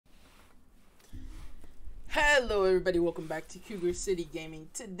Hello everybody, welcome back to Cougar City Gaming.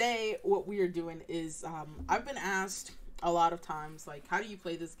 Today what we are doing is I've been asked a lot of times, like, how do you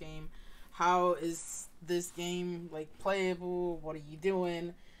play this game? How is this game like playable? What are you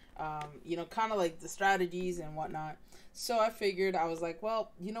doing? You know, kind of like the strategies and whatnot. So I figured, I was like, well,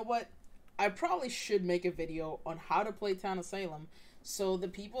 you know what, I probably should make a video on how to play Town of Salem, so the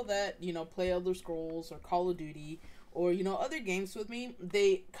people that, you know, play Elder Scrolls or Call of Duty or, you know, other games with me,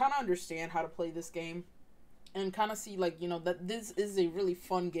 they kind of understand how to play this game and kind of see, like, you know, that this is a really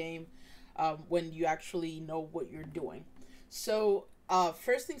fun game when you actually know what you're doing. So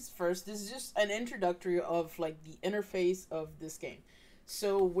first things first, this is just an introductory of like the interface of this game.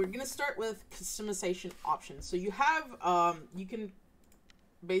 So we're gonna start with customization options. So you have you can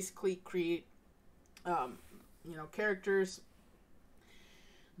basically create you know, characters.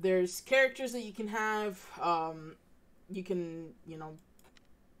 There's characters that you can have. You can, you know,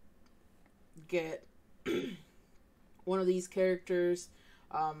 get one of these characters.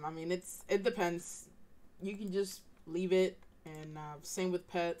 I mean, it depends. You can just leave it, and same with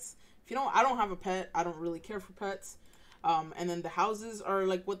pets. If you don't, I don't have a pet. I don't really care for pets. And then the houses are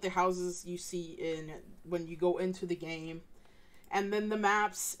like what the houses you see in when you go into the game. And then the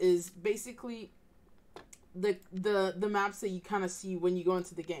maps is basically the maps that you kind of see when you go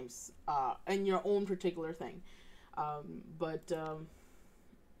into the games, and your own particular thing.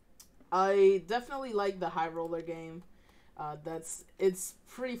 I definitely like the high roller game. It's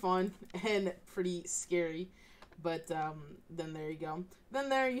pretty fun and pretty scary, but then there you go. Then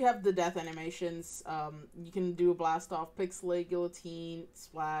there you have the death animations. You can do a blast off, pixelate, guillotine,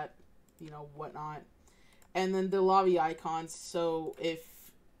 splat, you know, whatnot. And then the lobby icons. So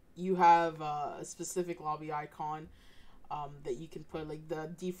if you have a specific lobby icon that you can put, like the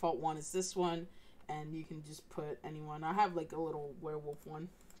default one is this one, and you can just put anyone. I have like a little werewolf one.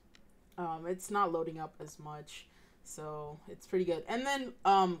 It's not loading up as much, so it's pretty good. And then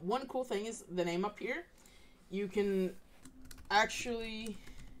one cool thing is the name up here. You can actually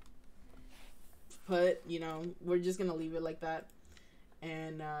put, you know, we're just gonna leave it like that,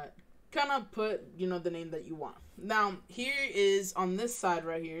 and kind of put, you know, the name that you want. Now here is on this side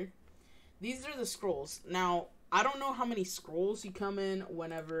right here, these are the scrolls. Now I don't know how many scrolls you come in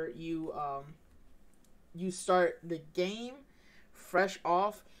whenever you you start the game fresh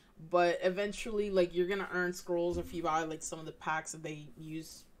off, but eventually, like, you're gonna earn scrolls if you buy like some of the packs that they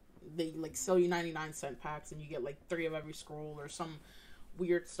use. They like sell you 99-cent packs, and you get like 3 of every scroll or some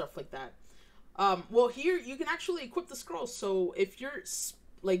weird stuff like that. Well, here you can actually equip the scrolls. So if you're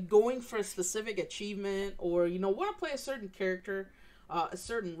like going for a specific achievement, or, you know, want to play a certain character, a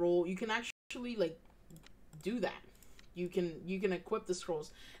certain role, you can actually like do that. You can equip the scrolls.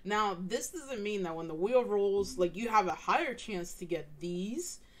 Now this doesn't mean that when the wheel rolls, like, you have a higher chance to get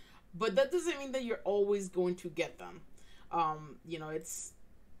these, but that doesn't mean that you're always going to get them. You know, it's,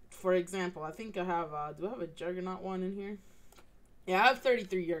 for example, I think I have do I have a Juggernaut one in here? Yeah, I have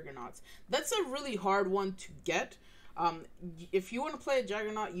 33 Juggernauts. That's a really hard one to get. If you want to play a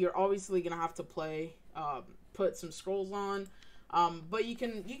Juggernaut, you're obviously gonna have to play put some scrolls on, but you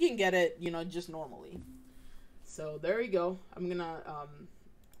can get it, you know, just normally. So there you go. I'm gonna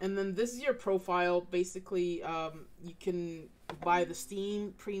and then this is your profile. Basically, you can buy the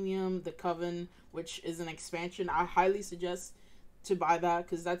Steam Premium, the Coven, which is an expansion. I highly suggest to buy that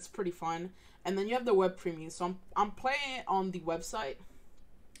because that's pretty fun. And then you have the Web Premium. So I'm playing it on the website,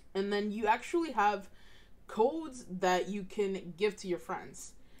 and then you actually have codes that you can give to your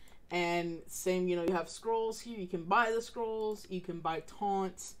friends. And same, you know, you have scrolls here. You can buy the scrolls. You can buy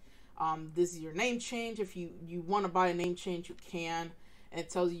taunts. This is your name change. If you want to buy a name change, you can. And it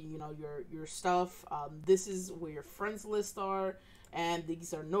tells you, you know, your stuff. This is where your friends list are, and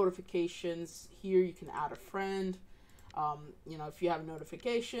these are notifications. Here you can add a friend. You know, if you have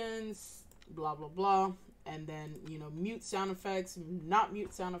notifications, blah blah blah, and then, you know, mute sound effects, not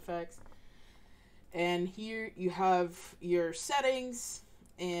mute sound effects. And here you have your settings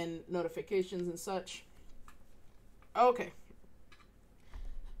and notifications and such. Okay.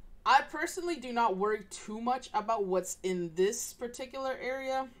 I personally do not worry too much about what's in this particular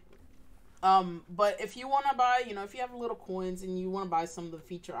area. But if you want to buy, you know, if you have little coins and you want to buy some of the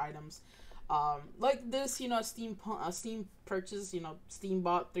feature items, like this, you know, Steam purchase, you know, Steam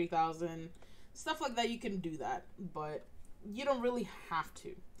bought 3,000, stuff like that, you can do that, but you don't really have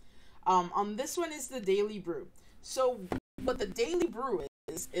to. On this one is the Daily Brew. So what the Daily Brew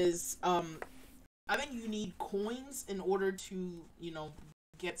is I think you need coins in order to, you know,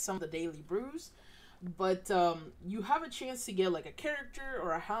 get some of the daily brews, but you have a chance to get like a character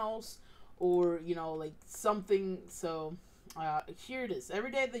or a house, or, you know, like something. So Here it is.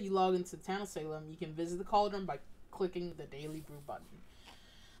 Every day that you log into the town of Salem, you can visit the cauldron by clicking the Daily Brew button.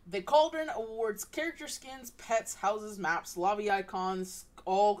 The cauldron awards character skins, pets, houses, maps, lobby icons,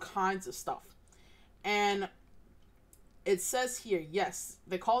 all kinds of stuff. And it says here, yes,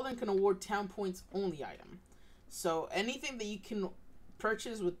 the cauldron can award town points only item. So anything that you can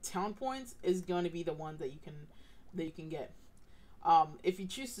purchase with town points is going to be the one that you can get. If you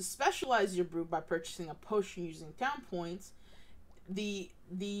choose to specialize your brew by purchasing a potion using town points, the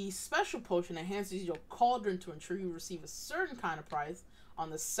special potion enhances your cauldron to ensure you receive a certain kind of prize on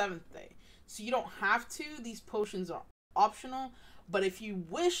the 7th day. So you don't have to. These potions are optional. But if you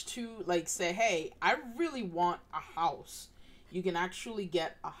wish to, like, say, hey, I really want a house, you can actually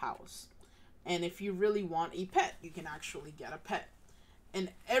get a house. And if you really want a pet, you can actually get a pet. And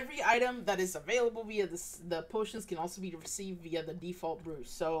every item that is available via the potions can also be received via the default brew.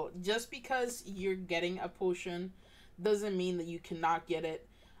 So just because you're getting a potion doesn't mean that you cannot get it,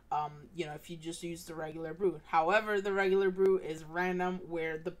 if you just use the regular brew. However, the regular brew is random,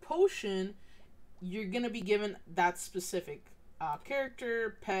 where the potion, you're going to be given that specific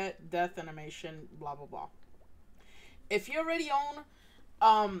character, pet, death animation, blah, blah, blah. If you already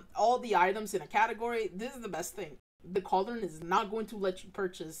own all the items in a category, this is the best thing. The cauldron is not going to let you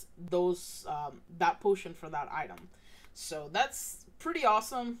purchase those that potion for that item. So that's pretty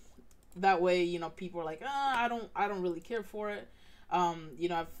awesome. That way, people are like, I don't really care for it.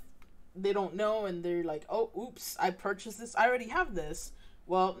 If they don't know and they're like, oh, oops, I purchased this, I already have this.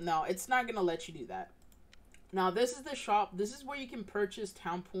 Well, no, it's not gonna let you do that. Now, this is the shop. This is where you can purchase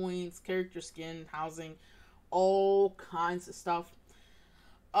town points, character skin, housing, all kinds of stuff.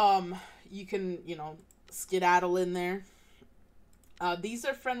 You can, skedaddle in there. These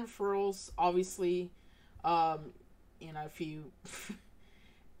are friend referrals, obviously. If you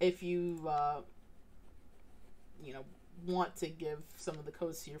want to give some of the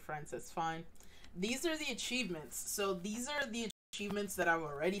codes to your friends, that's fine. These are the achievements. So these are the achievements that I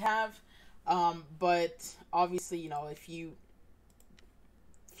already have. But obviously, if you,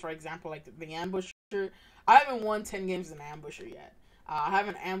 for example, like the ambusher, I haven't won 10 games in ambusher yet. I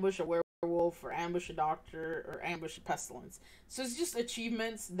haven't ambushed a werewolf or ambush a doctor or ambush a pestilence. So it's just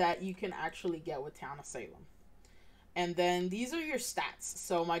achievements that you can actually get with Town of Salem. And then these are your stats.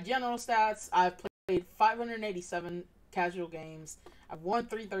 So my general stats, I've played 587 casual games. I've won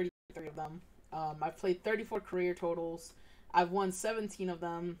 333 of them. I've played 34 career totals. I've won 17 of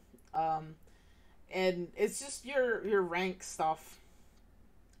them. And it's just your rank stuff.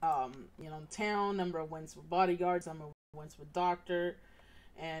 Town, number of wins with bodyguards, number of wins with doctor,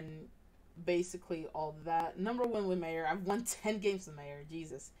 and basically all that. Number one with mayor. I've won 10 games with mayor.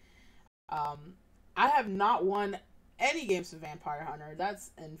 Jesus. I have not won any games with vampire hunter.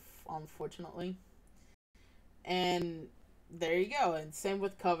 That's unfortunately. And there you go. And same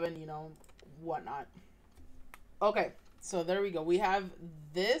with coven, whatnot. Okay, so there we go. We have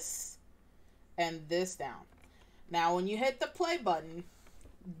this and this down. Now, when you hit the play button,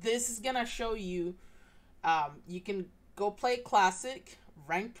 this is gonna show you. You can go play classic,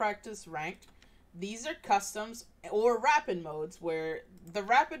 rank practice, ranked. These are customs or rapid modes, where the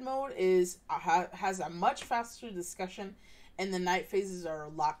rapid mode has a much faster discussion, and the night phases are a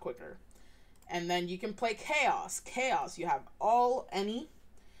lot quicker. And then you can play chaos. Chaos, you have any.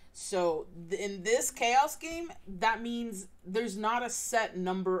 So in this chaos game, that means there's not a set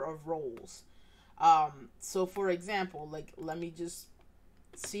number of roles. So for example, like, let me just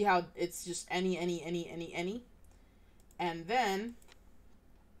see how it's just any. And then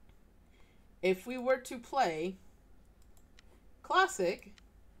if we were to play classic,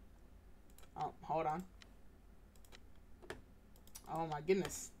 oh, hold on. Oh my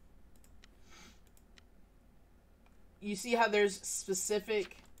goodness. You see how there's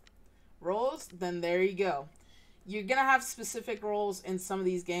specific roles? Then there you go. You're gonna have specific roles in some of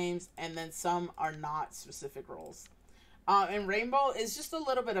these games, and then some are not specific roles. In Rainbow, it's just a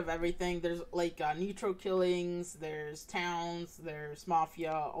little bit of everything. There's like neutral killings, there's towns, there's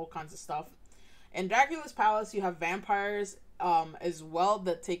mafia, all kinds of stuff. In Dracula's Palace, you have vampires as well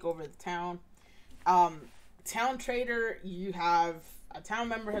that take over the town. Town trader, you have a town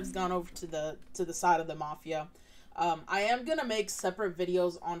member has gone over to the side of the mafia. I am gonna make separate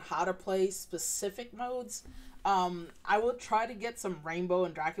videos on how to play specific modes. I will try to get some Rainbow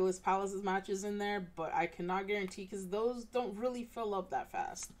and Dracula's Palaces matches in there, but I cannot guarantee because those don't really fill up that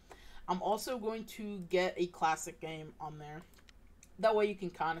fast. I'm also going to get a classic game on there. That way you can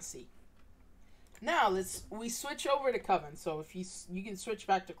kind of see. Now we switch over to Coven. So if you can switch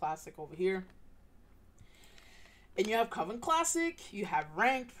back to classic over here. And you have Coven Classic, you have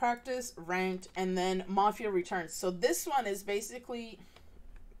Ranked Practice, Ranked, and then Mafia Returns. So this one is basically,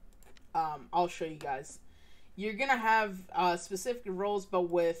 I'll show you guys. You're going to have specific roles, but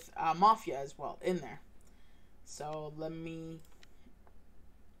with Mafia as well in there. So let me...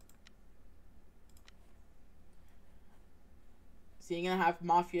 So you're going to have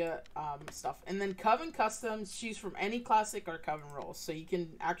Mafia stuff. And then Coven Customs, choose from any Classic or Coven roles. So you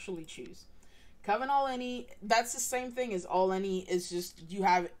can actually choose. Coven All Any, that's the same thing as All Any. It's just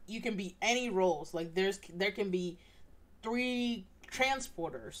you can be any roles. Like there can be 3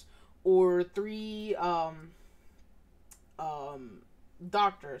 transporters or 3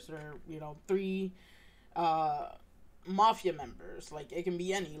 doctors, or 3 mafia members. Like it can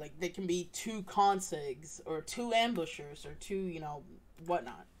be any. Like they can be 2 consigs or 2 ambushers or 2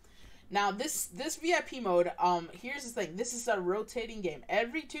 whatnot. Now, this VIP mode, here's the thing. This is a rotating game.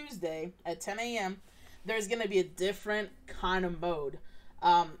 Every Tuesday at 10 a.m., there's going to be a different kind of mode.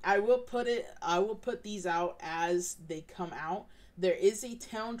 I will put these out as they come out. There is a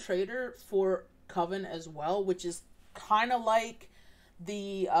town trader for Coven as well, which is kind of like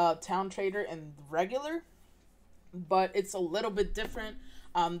the town trader in regular, but it's a little bit different.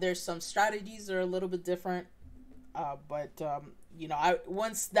 There's some strategies that are a little bit different,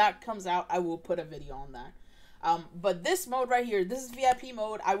 once that comes out, I will put a video on that. But this mode right here, this is VIP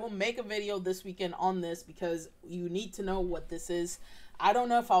mode. I will make a video this weekend on this because you need to know what this is. I don't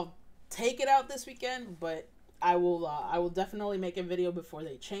know if I'll take it out this weekend, but I will definitely make a video before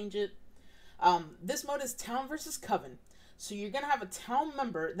they change it. This mode is Town versus Coven. So you're going to have a town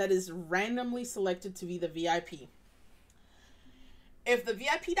member that is randomly selected to be the VIP. If the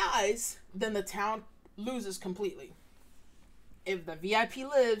VIP dies, then the town loses completely. If the VIP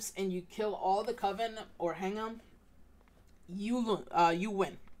lives and you kill all the Coven or hang them, you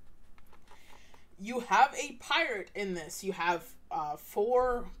win. You have a pirate in this. You have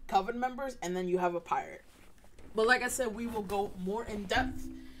 4 Coven members, and then you have a pirate. But like I said, we will go more in depth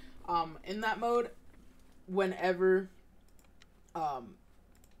in that mode whenever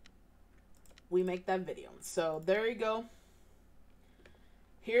we make that video. So there you go.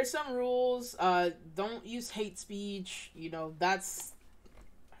 Here's some rules. Don't use hate speech. That's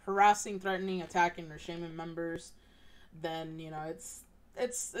harassing, threatening, attacking, or shaming members. Then,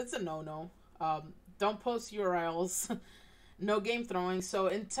 it's a no-no. Don't post URLs. No game throwing. So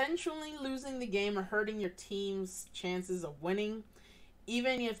intentionally losing the game or hurting your team's chances of winning,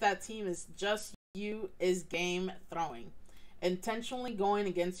 even if that team is just you, is game throwing. Intentionally going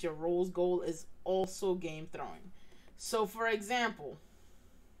against your role's goal is also game throwing. So for example,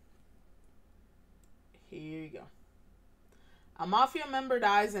 here you go. A Mafia member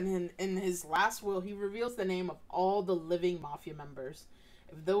dies, and in his last will, he reveals the name of all the living Mafia members.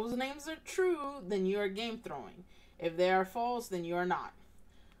 If those names are true, then you are game throwing. If they are false, then you are not.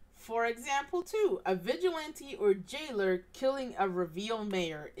 For example, too, a vigilante or jailer killing a reveal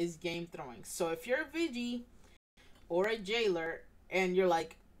mayor is game throwing. So if you're a vigi or a jailer, and you're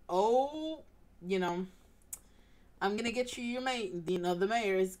like, oh, I'm gonna get you your mate, the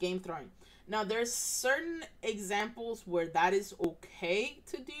mayor, is game throwing. Now, there's certain examples where that is okay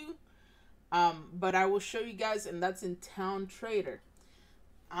to do, but I will show you guys, and that's in Town Trader.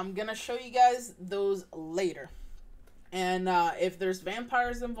 I'm going to show you guys those later. And if there's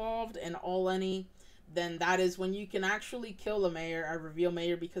vampires involved and All Any, then that is when you can actually kill a mayor, a reveal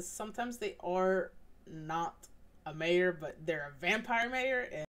mayor, because sometimes they are not a mayor, but they're a vampire mayor,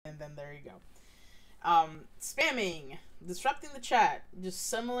 and then there you go. Spamming, disrupting the chat, just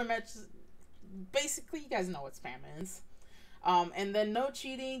similar messages. Basically, you guys know what spam is. And then no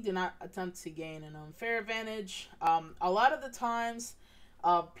cheating. Do not attempt to gain an unfair advantage. A lot of the times,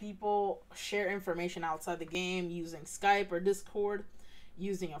 people share information outside the game using Skype or Discord,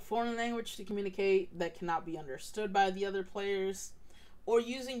 using a foreign language to communicate that cannot be understood by the other players, or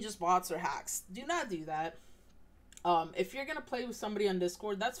using just bots or hacks. Do not do that. If you're going to play with somebody on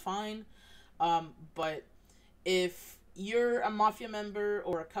Discord, that's fine. But if you're a Mafia member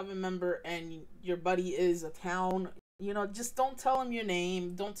or a Coven member and your buddy is a town, just don't tell him your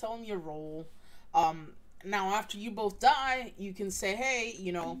name. Don't tell him your role. Now, after you both die, you can say, hey,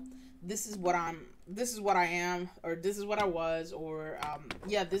 this is what I am, or this is what I was, or,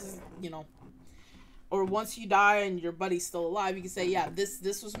 yeah, this is, or once you die and your buddy's still alive, you can say, yeah,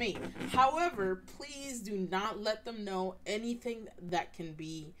 this was me. However, please do not let them know anything that can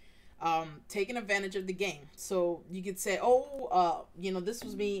be taking advantage of the game. So you could say, oh, this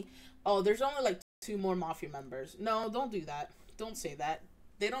was me. Oh, there's only like 2 more Mafia members. No, don't do that. Don't say that.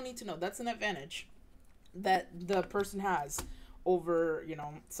 They don't need to know. That's an advantage that the person has over,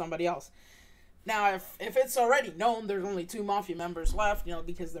 somebody else. Now, if it's already known there's only 2 Mafia members left, you know,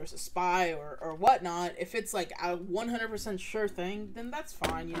 because there's a spy or whatnot, if it's like a 100% sure thing, then that's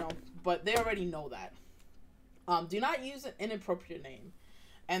fine, you know, but they already know that. Do not use an inappropriate name.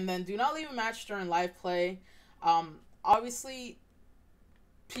 And then do not leave a match during live play. Obviously,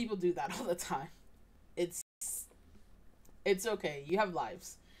 people do that all the time. It's okay. You have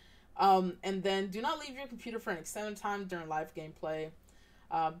lives. And then do not leave your computer for an extended time during live gameplay.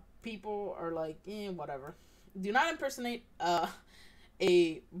 People are like, whatever. Do not impersonate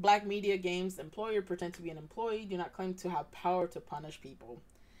a Black Media Games employee or pretend to be an employee. Do not claim to have power to punish people.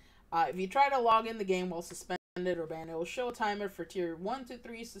 If you try to log in the game while suspended or banned, it will show a timer for tier 1 to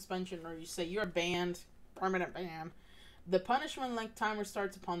 3 suspension, or you say you're banned, permanent ban. The punishment length timer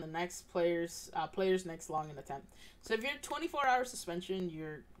starts upon the next player's next login attempt. So if you're 24-hour suspension,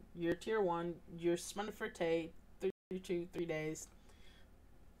 you're tier 1, you're suspended for 3 days.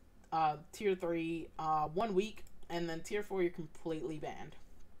 Tier 3, 1 week, and then tier 4, you're completely banned.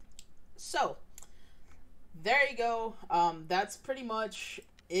 So there you go. That's pretty much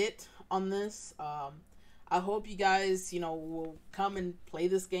it on this. I hope you guys, you know, will come and play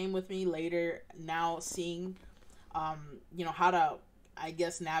this game with me later. Now seeing, you know, how to, I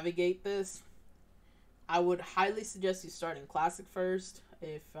guess, navigate this. I would highly suggest you start in Classic first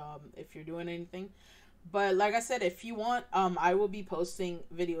if you're doing anything. But like I said, if you want, I will be posting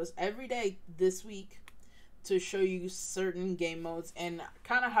videos every day this week to show you certain game modes and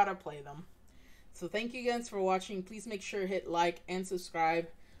kind of how to play them. So thank you guys for watching. Please make sure to hit like and subscribe.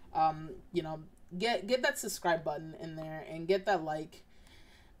 You know, get that subscribe button in there and get that like,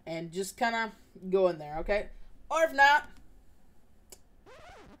 and just kind of go in there, okay? Or if not,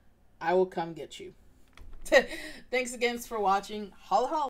 I will come get you. Thanks again for watching. Holla holla.